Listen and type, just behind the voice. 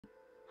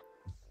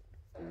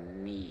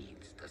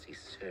needs does he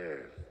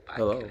serve by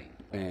Hello, killing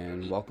and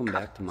only welcome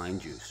back to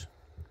Mind cops? Juice.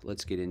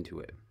 Let's get into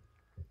it.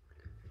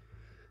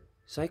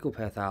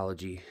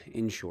 Psychopathology,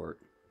 in short,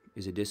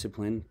 is a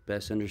discipline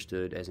best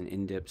understood as an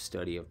in depth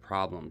study of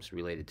problems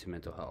related to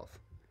mental health.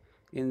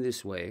 In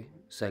this way,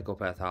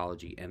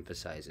 psychopathology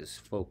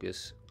emphasizes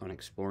focus on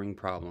exploring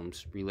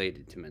problems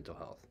related to mental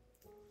health,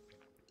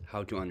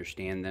 how to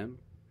understand them,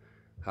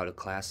 how to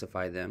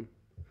classify them,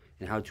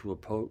 and how to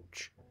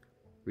approach,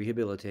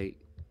 rehabilitate,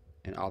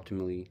 and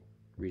optimally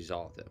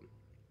resolve them.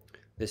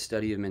 This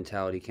study of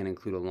mentality can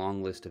include a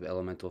long list of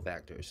elemental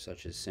factors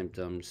such as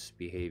symptoms,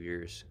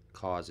 behaviors,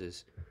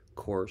 causes,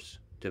 course,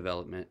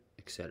 development,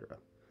 etc.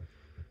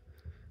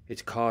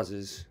 Its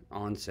causes,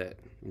 onset,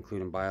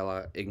 include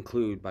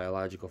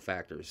biological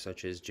factors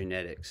such as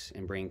genetics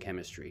and brain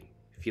chemistry,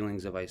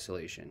 feelings of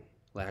isolation,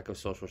 lack of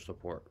social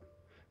support,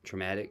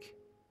 traumatic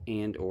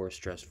and or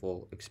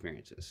stressful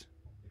experiences.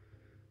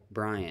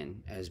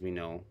 Brian, as we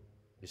know,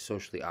 is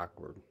socially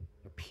awkward,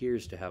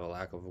 appears to have a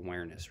lack of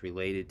awareness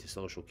related to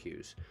social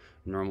cues,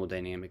 normal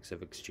dynamics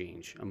of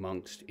exchange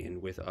amongst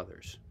and with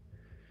others.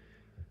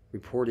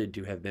 Reported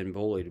to have been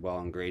bullied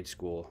while in grade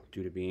school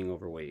due to being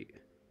overweight,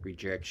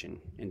 rejection,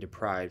 and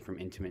deprived from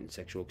intimate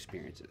sexual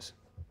experiences,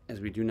 as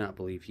we do not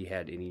believe he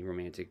had any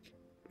romantic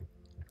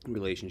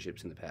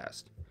relationships in the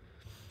past.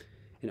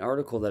 An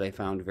article that I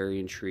found very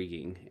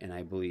intriguing and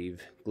I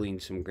believe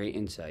gleaned some great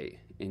insight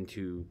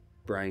into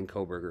Bryan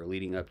Kohberger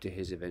leading up to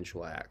his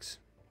eventual acts.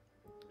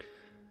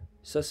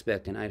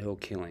 Suspect in Idaho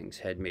killings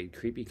had made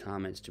creepy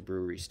comments to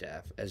brewery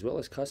staff as well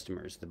as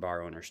customers, the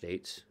bar owner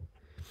states.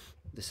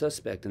 The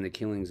suspect in the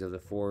killings of the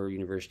 4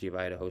 University of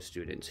Idaho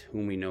students,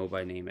 whom we know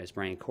by name as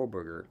Bryan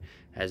Kohberger,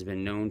 has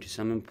been known to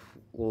some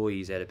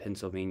employees at a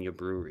Pennsylvania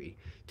brewery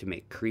to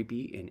make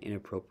creepy and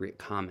inappropriate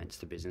comments,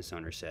 the business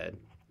owner said.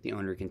 The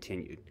owner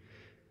continued.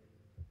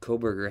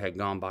 Kohberger had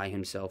gone by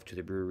himself to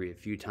the brewery a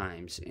few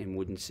times and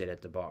would sit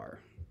at the bar,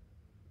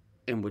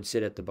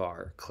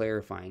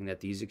 clarifying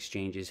that these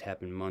exchanges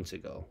happened months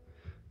ago.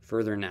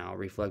 Further now,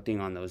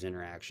 reflecting on those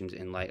interactions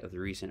in light of the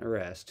recent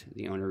arrest,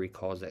 the owner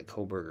recalls that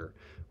Kohberger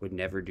would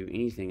never do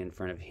anything in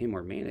front of him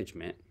or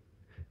management,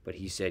 but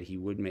he said he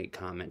would make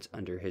comments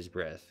under his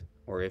breath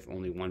or if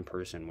only one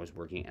person was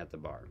working at the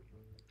bar.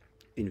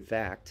 In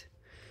fact,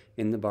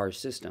 in the bar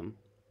system,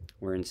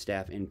 wherein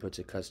staff inputs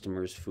a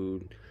customer's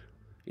food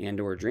and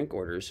or drink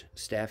orders,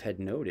 staff had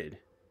made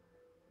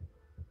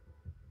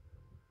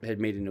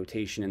a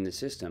notation in the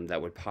system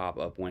that would pop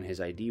up when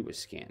his ID was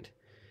scanned.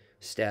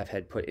 Staff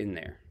had put in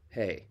there,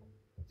 hey,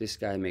 this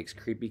guy makes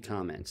creepy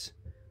comments.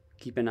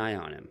 Keep an eye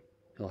on him.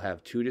 He'll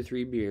have 2 to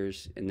 3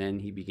 beers and then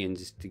he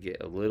begins to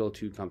get a little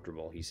too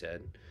comfortable, he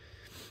said.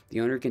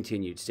 The owner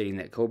continued, stating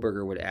that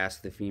Kohberger would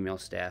ask the female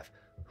staff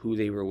who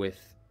they were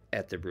with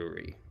at the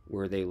brewery,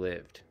 where they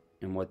lived,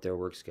 and what their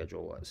work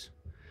schedule was.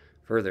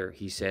 Further,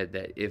 he said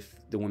that if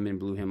the women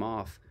blew him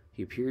off,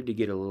 he appeared to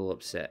get a little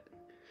upset,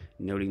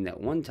 noting that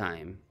one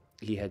time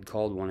he had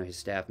called one of his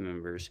staff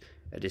members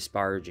a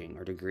disparaging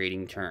or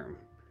degrading term,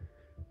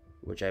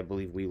 which I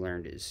believe we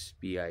learned is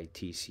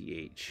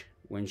bitch,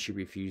 when she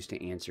refused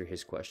to answer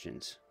his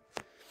questions.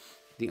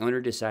 The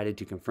owner decided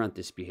to confront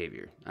this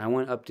behavior. I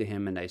went up to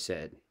him and I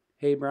said,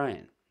 hey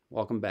Brian,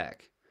 welcome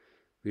back.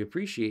 We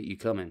appreciate you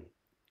coming.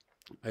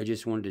 I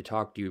just wanted to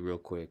talk to you real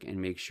quick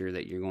and make sure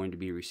that you're going to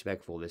be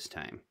respectful this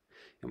time,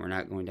 and we're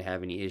not going to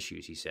have any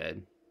issues, he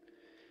said.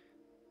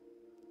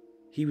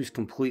 He was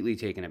completely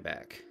taken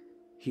aback.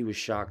 He was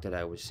shocked that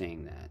I was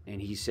saying that, and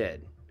he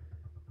said,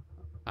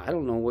 I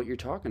don't know what you're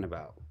talking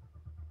about.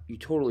 You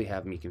totally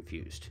have me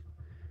confused.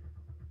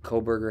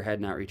 Kohberger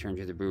had not returned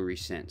to the brewery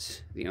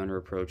since. The owner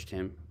approached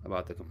him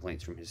about the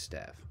complaints from his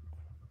staff.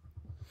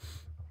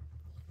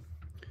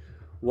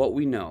 What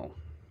we know.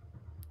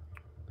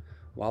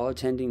 While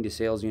attending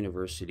DeSales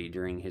University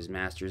during his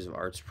Master's of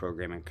Arts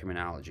program in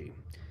criminology,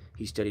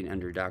 he studied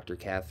under Dr.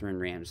 Catherine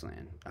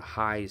Ramsland, a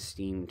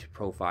high-esteemed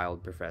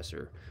profiled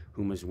professor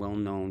whom was well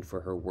known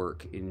for her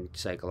work in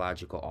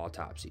psychological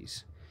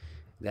autopsies.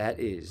 That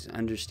is,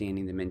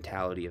 understanding the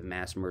mentality of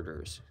mass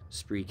murderers,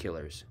 spree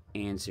killers,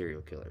 and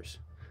serial killers.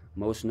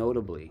 Most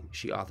notably,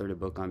 she authored a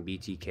book on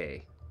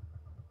BTK,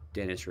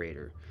 Dennis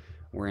Rader,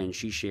 wherein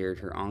she shared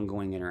her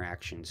ongoing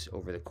interactions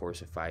over the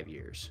course of 5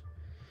 years.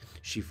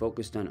 She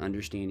focused on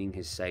understanding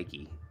his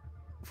psyche,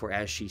 for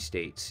as she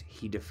states,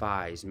 he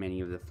defies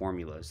many of the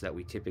formulas that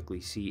we typically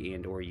see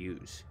and or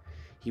use.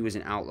 He was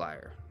an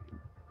outlier.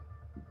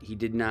 He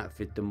did not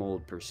fit the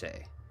mold per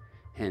se.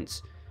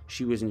 Hence,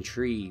 she was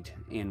intrigued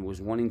and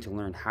was wanting to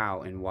learn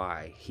how and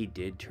why he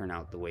did turn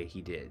out the way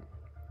he did.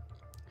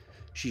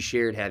 She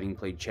shared having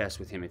played chess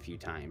with him a few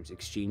times,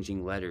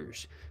 exchanging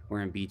letters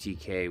wherein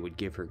BTK would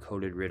give her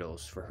coded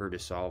riddles for her to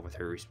solve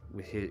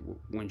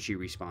when she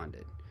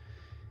responded.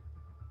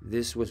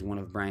 This was one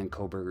of Bryan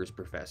Kohberger's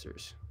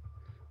professors.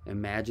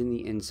 Imagine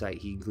the insight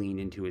he gleaned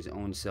into his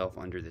own self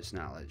under this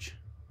knowledge.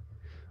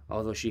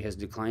 Although she has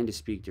declined to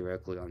speak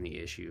directly on the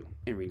issue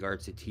in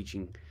regards to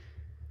teaching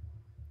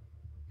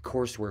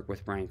coursework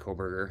with Bryan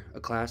Kohberger, a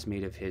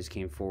classmate of his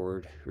came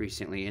forward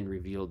recently and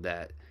revealed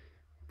that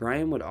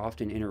Bryan would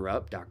often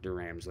interrupt Dr.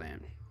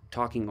 Ramsland,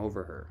 talking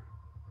over her,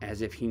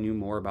 as if he knew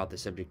more about the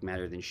subject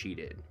matter than she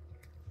did.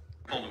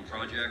 Called them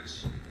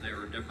projects. There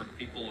were different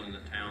people in the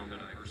town that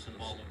I personally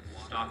followed.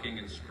 Stalking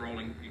and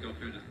scrolling. You go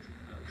through the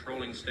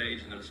trolling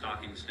stage and then a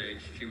stalking stage.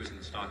 She was in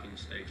the stalking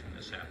stage when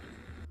this happened.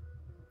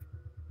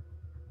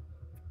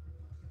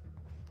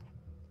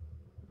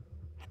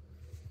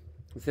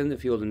 Within the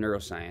field of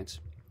neuroscience,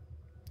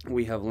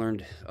 we have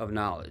learned of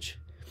knowledge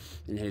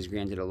and has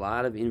granted a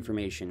lot of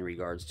information in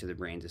regards to the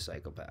brains of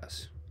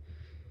psychopaths,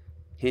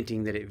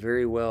 hinting that it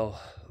very well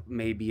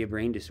may be a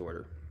brain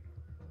disorder,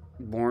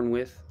 born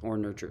with or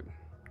nurtured.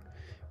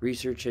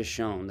 Research has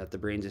shown that the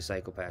brains of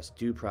psychopaths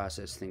do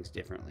process things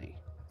differently.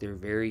 They're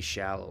very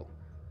shallow.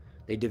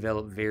 They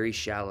develop very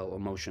shallow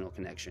emotional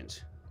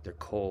connections. They're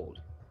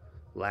cold,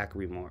 lack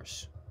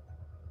remorse.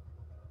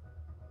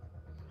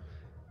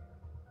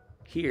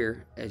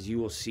 Here, as you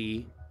will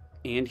see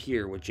and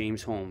hear with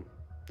James Holm,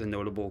 the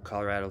notable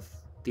Colorado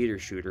theater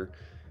shooter,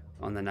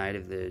 on the night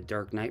of the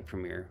Dark Knight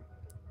premiere,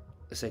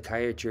 a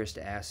psychiatrist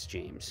asked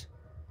James,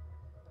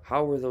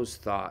 "How were those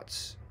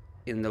thoughts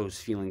and those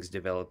feelings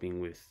developing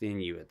within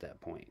you at that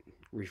point?"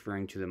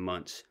 referring to the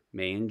months,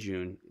 May and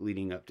June,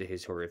 leading up to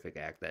his horrific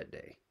act that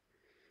day.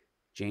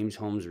 James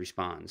Holmes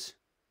responds,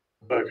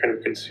 kind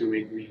of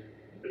consuming me.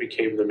 It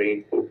became the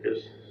main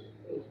focus.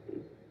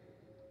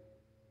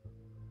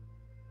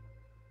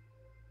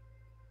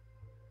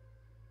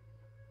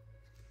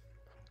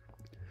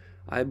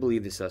 I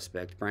believe the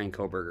suspect, Bryan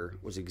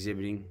Kohberger, was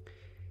exhibiting,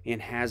 and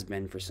has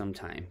been for some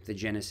time, the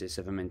genesis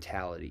of a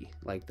mentality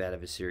like that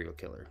of a serial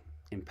killer,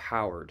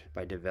 empowered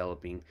by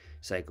developing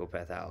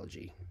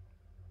psychopathology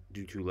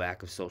due to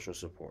lack of social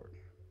support,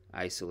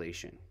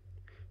 isolation,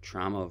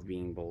 trauma of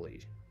being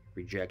bullied,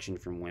 rejection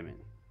from women,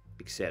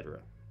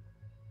 etc.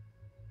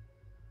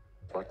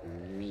 What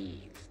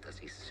needs does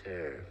he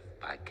serve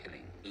by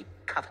killing? He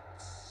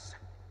covets.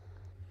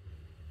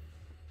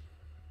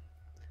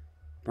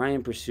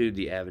 Bryan pursued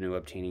the avenue of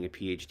obtaining a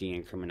PhD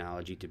in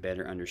criminology to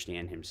better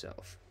understand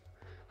himself.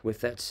 With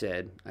that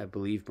said, I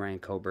believe Bryan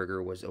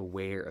Kohberger was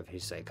aware of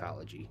his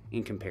psychology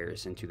in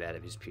comparison to that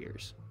of his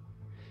peers.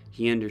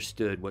 He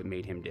understood what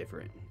made him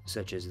different,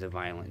 such as the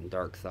violent and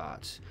dark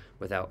thoughts,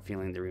 without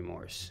feeling the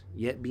remorse,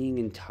 yet being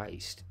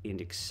enticed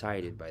and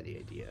excited by the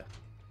idea.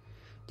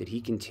 Did he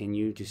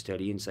continue to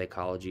study in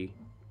psychology,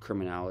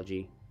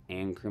 criminology,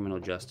 and criminal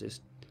justice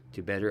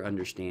to better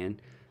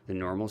understand the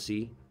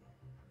normalcy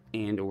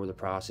and or the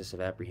process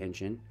of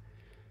apprehension,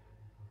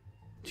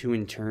 to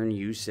in turn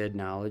use said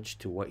knowledge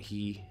to what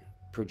he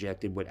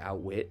projected would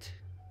outwit,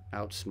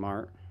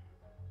 outsmart,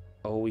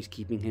 always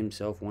keeping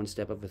himself one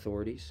step of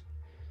authorities,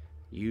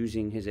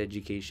 using his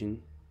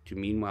education to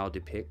meanwhile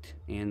depict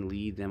and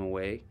lead them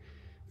away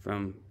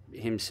from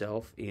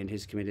himself and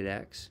his committed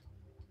acts?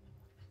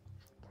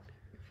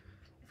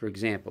 For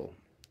example,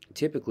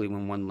 typically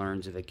when one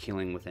learns of a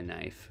killing with a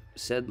knife,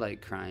 said like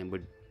crime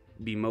would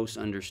be most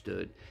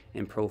understood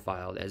and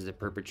profiled as the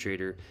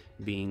perpetrator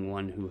being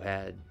one who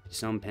had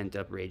some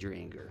pent-up rage or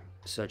anger,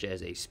 such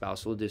as a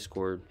spousal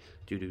discord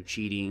due to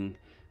cheating,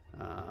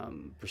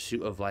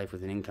 pursuit of life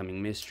with an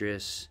incoming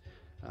mistress.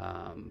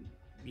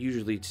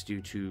 Usually it's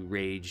due to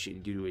rage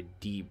due to a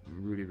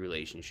deep-rooted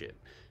relationship.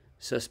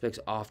 Suspects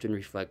often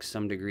reflect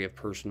some degree of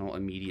personal,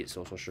 immediate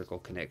social circle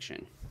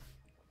connection.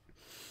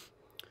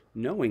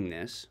 Knowing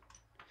this,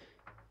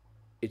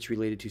 it's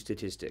related to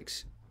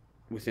statistics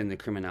within the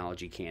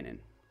criminology canon.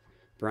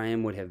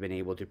 Bryan would have been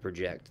able to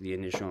project the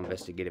initial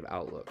investigative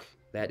outlook,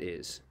 that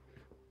is,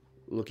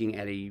 looking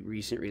at a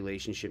recent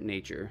relationship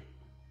nature,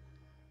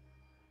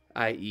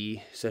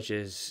 i.e., such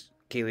as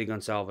Kaylee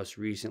Gonsalves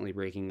recently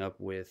breaking up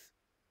with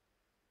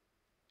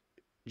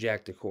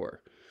Jack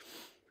Decor,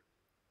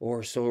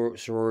 or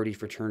sorority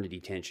fraternity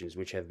tensions,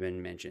 which have been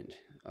mentioned.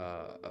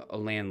 A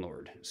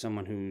landlord,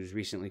 someone who's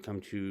recently come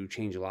to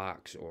change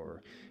locks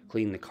or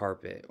clean the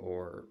carpet,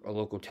 or a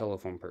local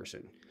telephone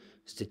person.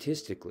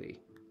 Statistically,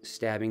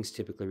 stabbings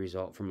typically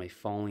result from a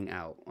falling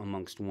out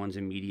amongst one's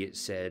immediate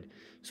said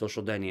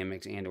social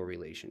dynamics and or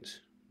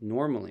relations.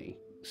 Normally,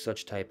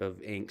 such type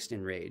of angst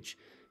and rage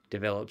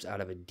develops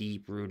out of a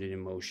deep-rooted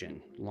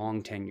emotion,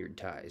 long-tenured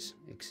ties,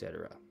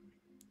 etc.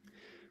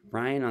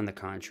 Bryan, on the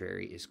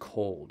contrary, is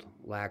cold,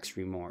 lacks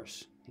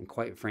remorse, and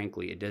quite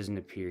frankly, it doesn't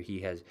appear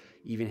he has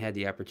even had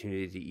the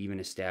opportunity to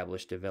even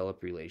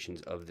develop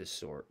relations of this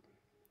sort.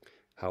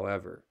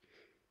 However,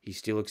 he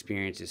still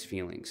experiences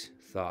feelings,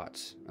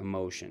 thoughts,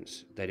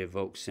 emotions that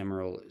evoke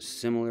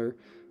similar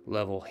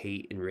level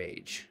hate and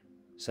rage.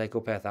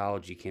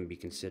 Psychopathology can be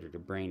considered a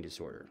brain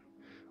disorder.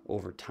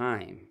 Over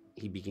time,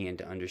 he began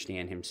to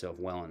understand himself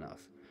well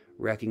enough,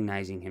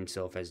 recognizing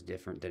himself as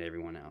different than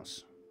everyone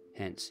else.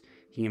 Hence,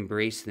 he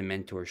embraced the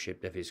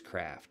mentorship of his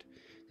craft,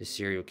 the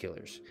serial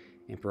killers,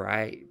 and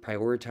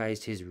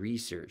prioritized his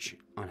research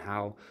on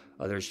how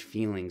others'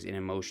 feelings and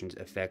emotions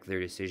affect their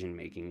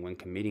decision-making when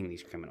committing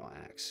these criminal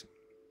acts,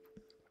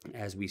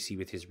 as we see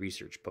with his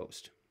research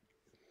post.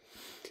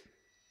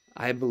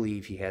 I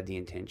believe he had the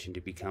intention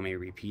to become a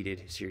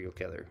repeated serial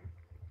killer.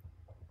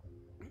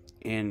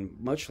 And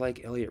much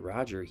like Elliot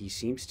Rodger, he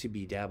seems to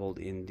be dabbled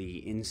in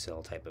the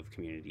incel type of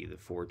community, the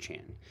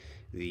 4chan,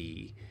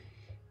 the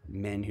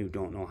men who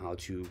don't know how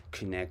to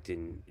connect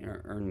and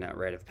earn that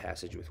rite of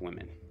passage with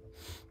women.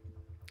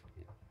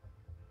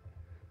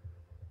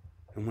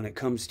 And when it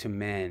comes to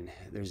men,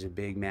 there's a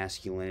big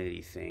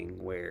masculinity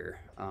thing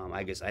where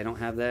I guess I don't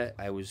have that.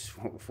 I was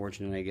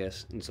fortunate, I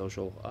guess, in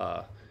social.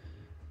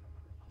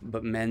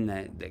 But men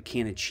that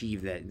can't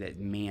achieve that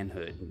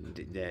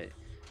manhood, that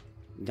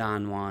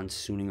Don Juan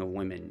swooning of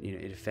women,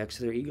 it affects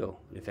their ego.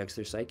 It affects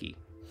their psyche.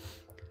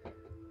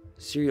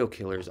 Serial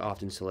killers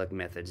often select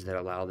methods that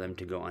allow them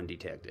to go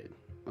undetected,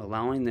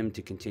 allowing them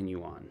to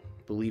continue on,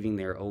 believing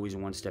they are always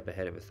one step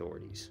ahead of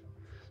authorities.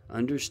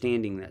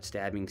 Understanding that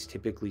stabbings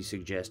typically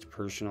suggest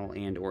personal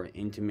and or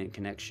intimate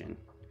connection,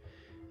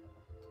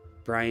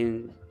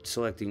 Bryan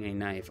selecting a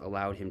knife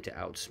allowed him to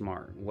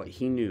outsmart what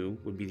he knew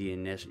would be the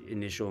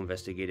initial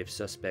investigative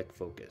suspect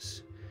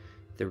focus.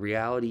 The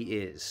reality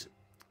is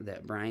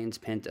that Bryan's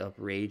pent-up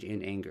rage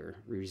and anger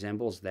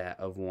resembles that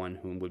of one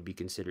whom would be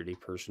considered a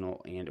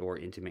personal and or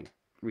intimate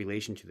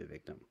relation to the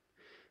victim.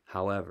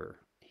 However,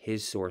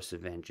 his source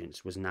of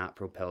vengeance was not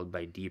propelled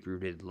by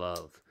deep-rooted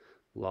love,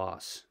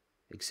 loss,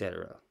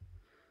 etc.,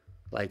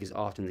 like is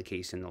often the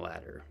case in the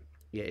latter,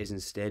 yet is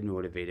instead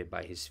motivated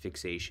by his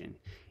fixation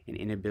and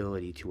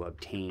inability to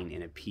obtain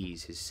and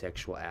appease his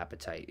sexual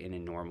appetite in a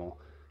normal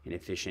and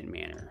efficient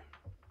manner.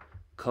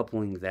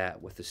 Coupling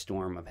that with the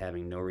storm of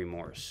having no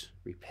remorse,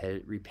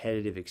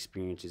 repetitive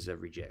experiences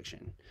of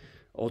rejection,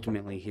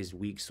 ultimately his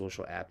weak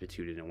social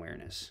aptitude and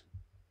awareness,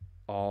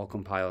 all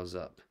compiles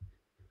up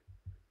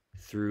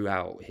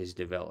throughout his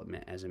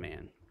development as a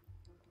man.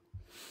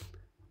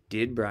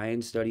 Did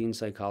Bryan study in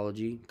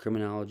psychology,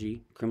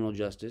 criminology, criminal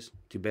justice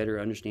to better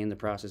understand the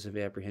process of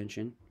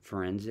apprehension,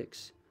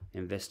 forensics,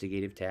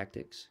 investigative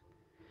tactics,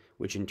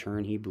 which in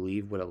turn he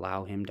believed would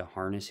allow him to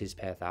harness his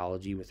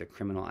pathology with a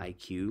criminal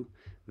IQ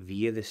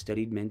via the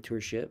studied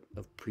mentorship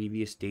of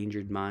previous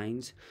endangered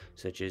minds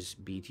such as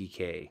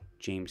BTK,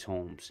 James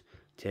Holmes,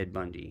 Ted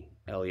Bundy,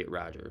 Elliot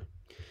Rodger,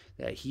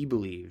 that he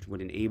believed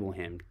would enable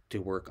him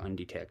to work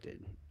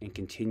undetected and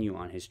continue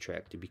on his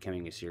trek to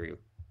becoming a serial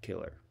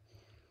killer?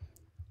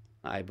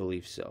 I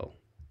believe so.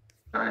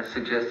 I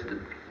suggested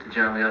to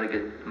John we ought to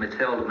get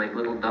Mattel to make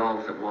little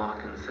dolls that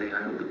walk and say,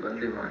 "I'm the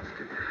Bundy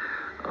Monster."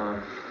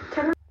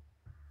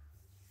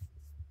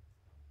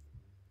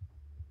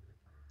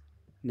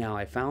 Now,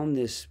 I found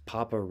this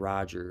Papa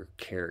Roger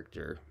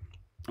character,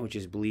 which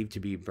is believed to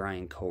be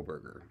Bryan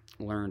Kohberger,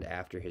 learned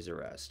after his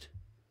arrest.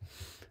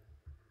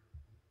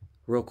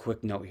 Real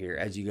quick note here,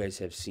 as you guys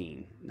have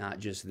seen, not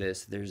just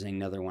this, there's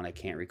another one, I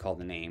can't recall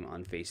the name,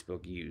 on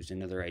Facebook used,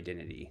 another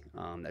identity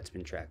that's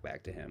been tracked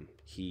back to him.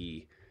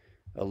 He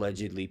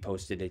allegedly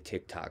posted a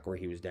TikTok where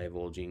he was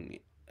divulging,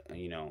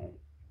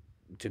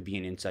 to be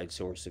an inside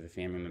source of a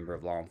family member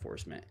of law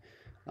enforcement,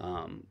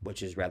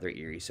 which is rather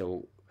eerie.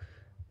 So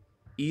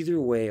either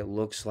way, it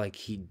looks like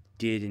he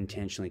did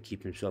intentionally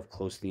keep himself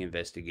close to the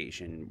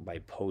investigation by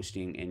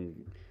posting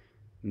and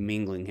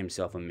mingling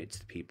himself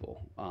amidst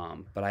people.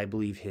 But I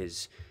believe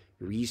his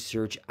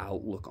research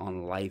outlook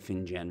on life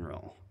in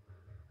general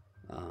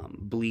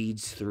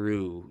bleeds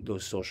through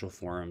those social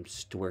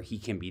forums to where he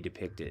can be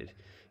depicted.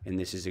 And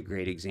this is a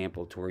great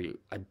example to where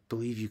I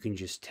believe you can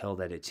just tell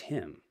that it's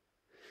him.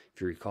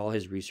 If you recall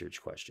his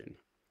research question.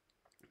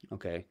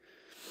 Okay,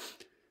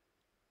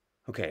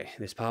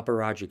 this Papa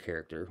Roger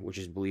character, which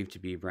is believed to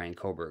be Bryan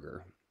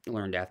Kohberger,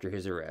 learned after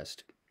his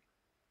arrest.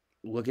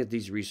 Look at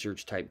these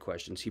research type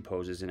questions he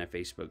poses in a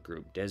Facebook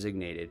group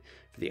designated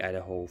for the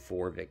Idaho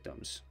 4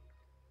 victims.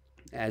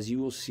 As you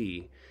will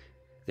see,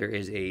 there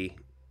is a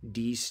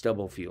D.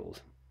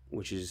 Stubblefield,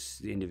 which is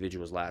the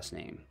individual's last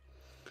name,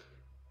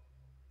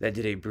 that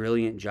did a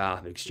brilliant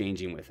job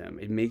exchanging with him.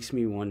 It makes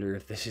me wonder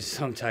if this is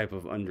some type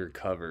of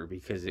undercover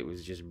because it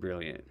was just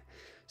brilliant.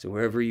 So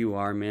wherever you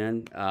are,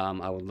 man,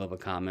 I would love a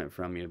comment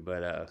from you,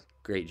 but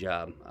great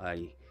job.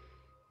 I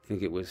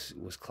think it was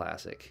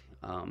classic.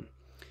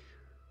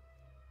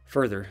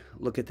 Further,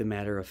 look at the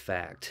matter of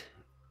fact,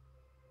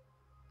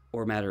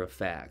 or matter of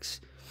facts,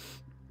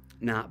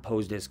 not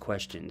posed as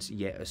questions,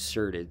 yet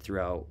asserted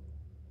throughout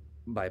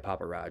by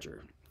Papa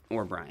Roger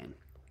or Bryan.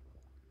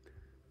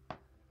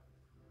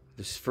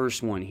 This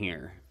first one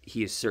here,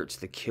 he asserts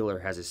the killer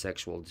has a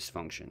sexual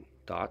dysfunction.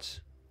 Thoughts?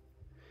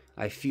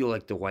 I feel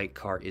like the white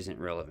car isn't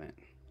relevant.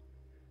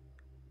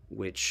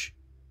 Which,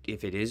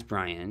 if it is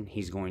Bryan,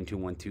 he's going to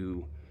want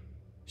to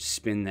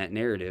spin that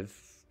narrative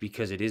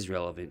because it is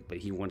relevant, but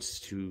he wants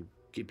to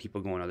get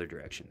people going other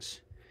directions.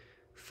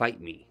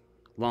 Fight me.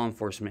 Law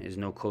enforcement is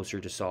no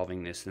closer to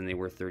solving this than they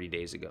were 30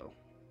 days ago.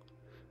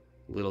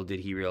 Little did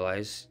he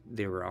realize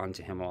they were on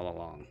to him all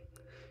along.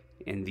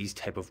 And these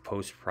type of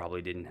posts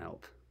probably didn't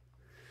help.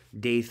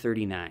 Day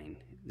 39.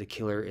 The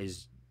killer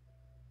is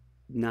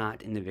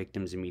not in the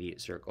victim's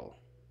immediate circle.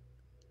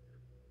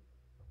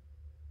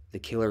 The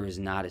killer is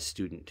not a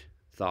student.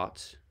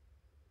 Thoughts?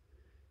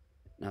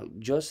 Now,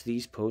 just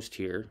these posts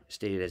here,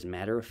 stated as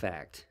matter of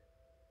fact,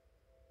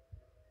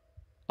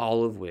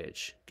 all of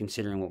which,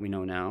 considering what we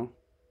know now,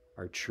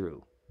 are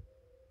true.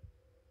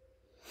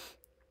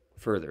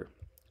 Further,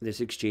 this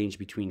exchange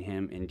between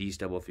him and D.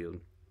 Stubblefield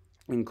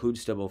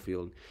includes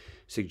Stubblefield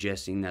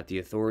suggesting that the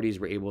authorities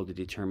were able to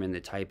determine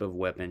the type of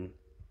weapon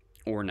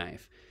or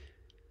knife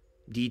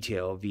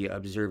detail via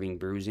observing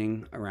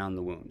bruising around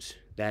the wounds.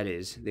 That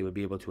is, they would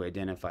be able to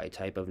identify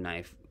type of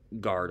knife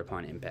guard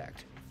upon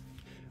impact,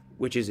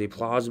 which is a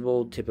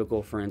plausible,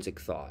 typical forensic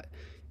thought.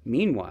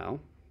 Meanwhile,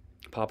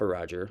 Papa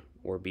Roger,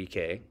 or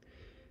BK,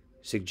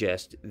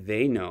 suggests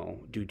they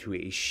know due to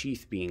a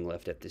sheath being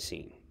left at the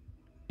scene.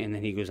 And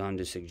then he goes on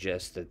to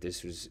suggest that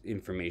this was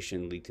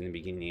information leaked in the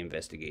beginning of the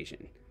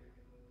investigation.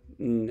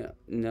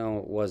 No,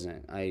 it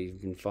wasn't.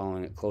 I've been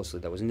following it closely.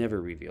 That was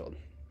never revealed.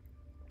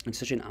 It's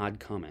such an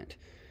odd comment.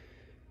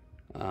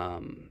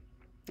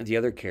 The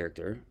other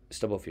character,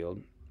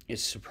 Stubblefield,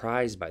 is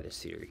surprised by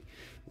this theory,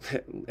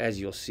 as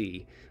you'll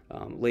see,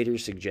 later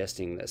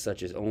suggesting that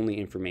such is only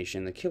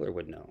information the killer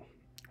would know,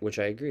 which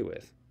I agree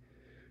with.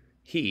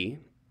 He,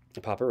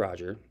 Papa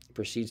Roger,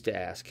 proceeds to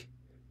ask,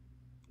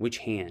 which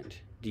hand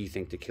do you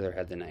think the killer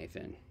had the knife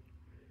in?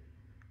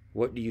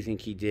 What do you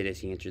think he did as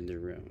he entered the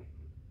room?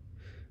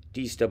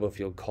 D.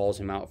 Stubblefield calls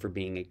him out for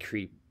being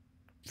creepy,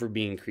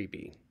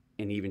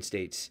 and even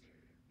states,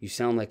 "You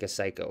sound like a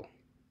psycho."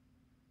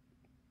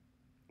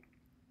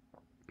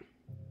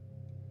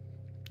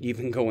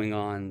 Even going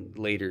on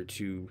later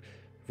to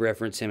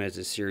reference him as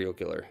a serial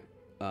killer,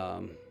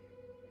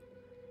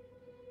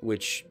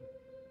 which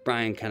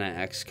Brian kind of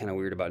acts kind of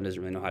weird about and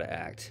doesn't really know how to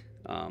act,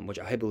 which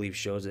I believe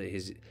shows that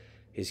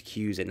his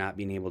cues at not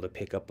being able to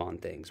pick up on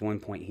things. One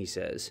point he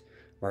says,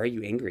 "Why are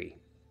you angry?"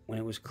 when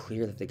it was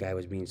clear that the guy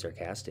was being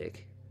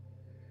sarcastic.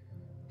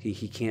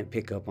 He can't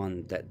pick up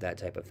on that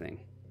type of thing.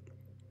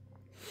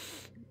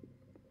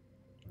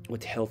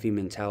 With healthy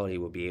mentality,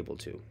 will be able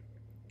to.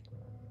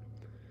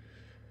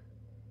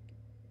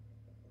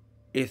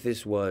 If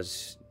this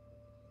was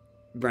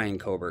Bryan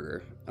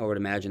Kohberger, I would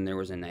imagine there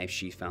was a knife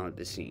sheath found at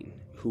the scene.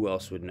 Who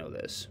else would know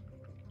this?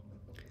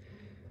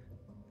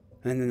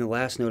 And then the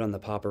last note on the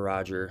Papa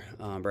Roger,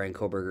 Bryan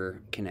Kohberger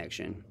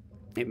connection.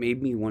 It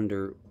made me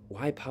wonder,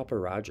 why Papa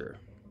Roger?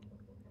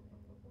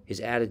 His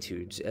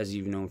attitudes, as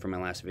you've known from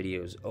my last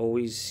videos,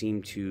 always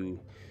seem to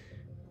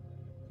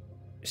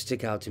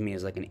stick out to me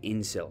as like an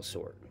incel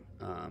sort.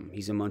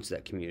 He's amongst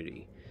that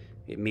community.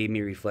 It made me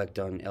reflect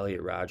on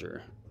Elliot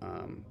Rodger,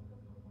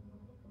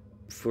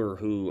 for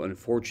who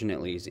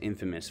unfortunately is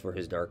infamous for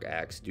his dark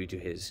acts due to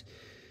his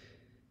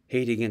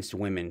hate against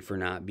women for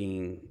not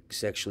being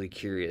sexually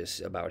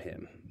curious about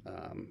him,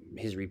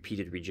 his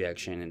repeated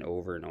rejection and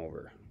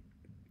over.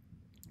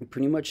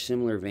 Pretty much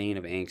similar vein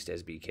of angst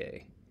as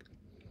BK.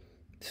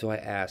 So I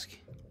ask,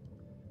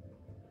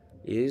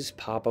 is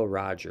Papa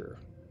Roger,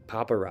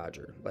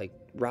 like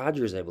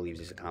Rogers I believe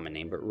is a common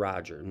name, but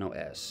Roger, no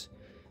S,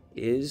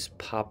 is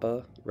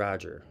Papa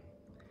Roger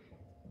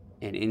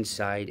an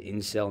inside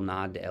incel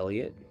nod to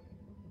Elliot?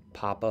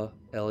 Papa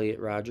Elliot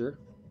Roger?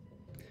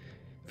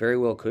 Very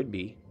well could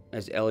be,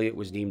 as Elliot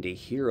was deemed a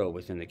hero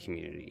within the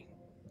community,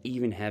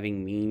 even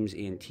having memes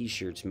and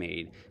t-shirts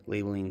made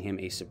labeling him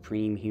a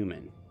supreme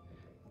human.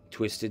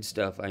 Twisted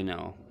stuff, I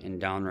know,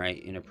 and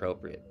downright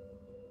inappropriate.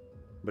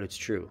 But it's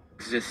true.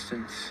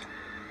 Existence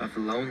of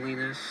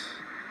loneliness,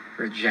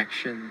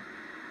 rejection,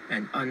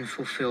 and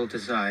unfulfilled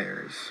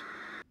desires.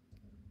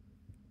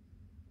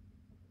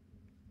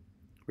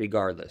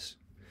 Regardless,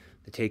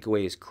 the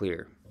takeaway is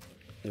clear.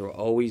 There will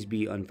always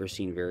be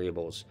unforeseen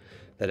variables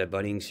that a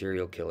budding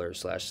serial killer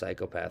 /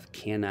 psychopath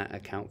cannot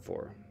account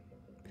for.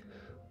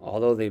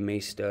 Although they may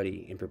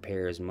study and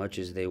prepare as much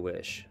as they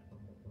wish.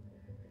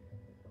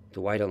 The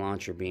white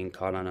Elantra being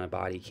caught on a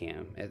body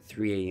cam at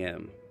 3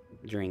 a.m.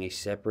 during a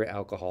separate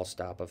alcohol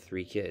stop of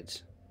 3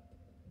 kids.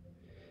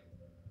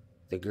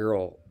 The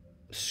girl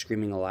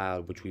screaming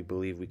aloud, which we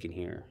believe we can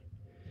hear.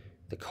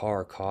 The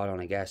car caught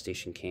on a gas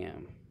station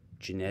cam.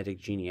 Genetic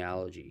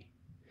genealogy.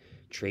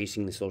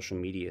 Tracing the social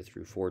media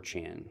through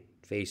 4chan,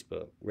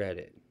 Facebook,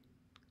 Reddit.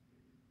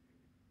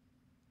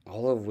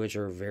 All of which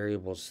are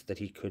variables that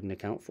he couldn't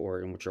account for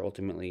and which are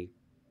ultimately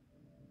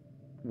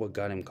what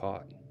got him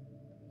caught.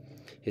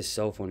 His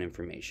cell phone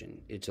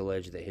information. It's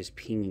alleged that his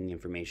pinging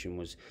information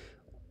was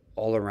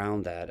all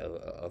around that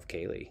of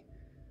Kaylee.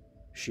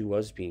 She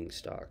was being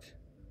stalked.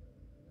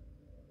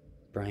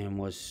 Brian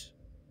was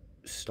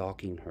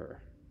stalking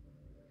her.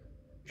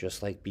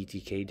 Just like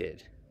BTK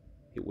did.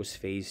 It was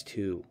phase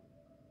 2.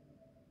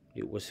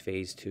 It was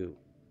phase 2.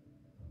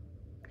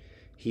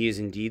 He is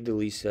indeed the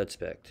least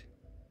suspect,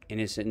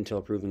 innocent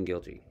until proven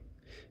guilty,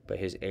 but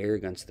his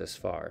arrogance thus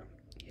far,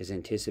 his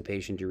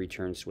anticipation to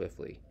return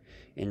swiftly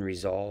and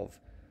resolve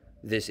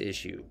this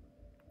issue,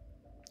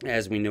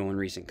 as we know in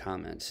recent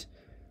comments,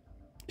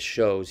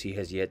 shows he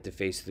has yet to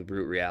face the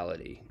brute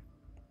reality.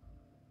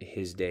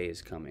 His day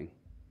is coming.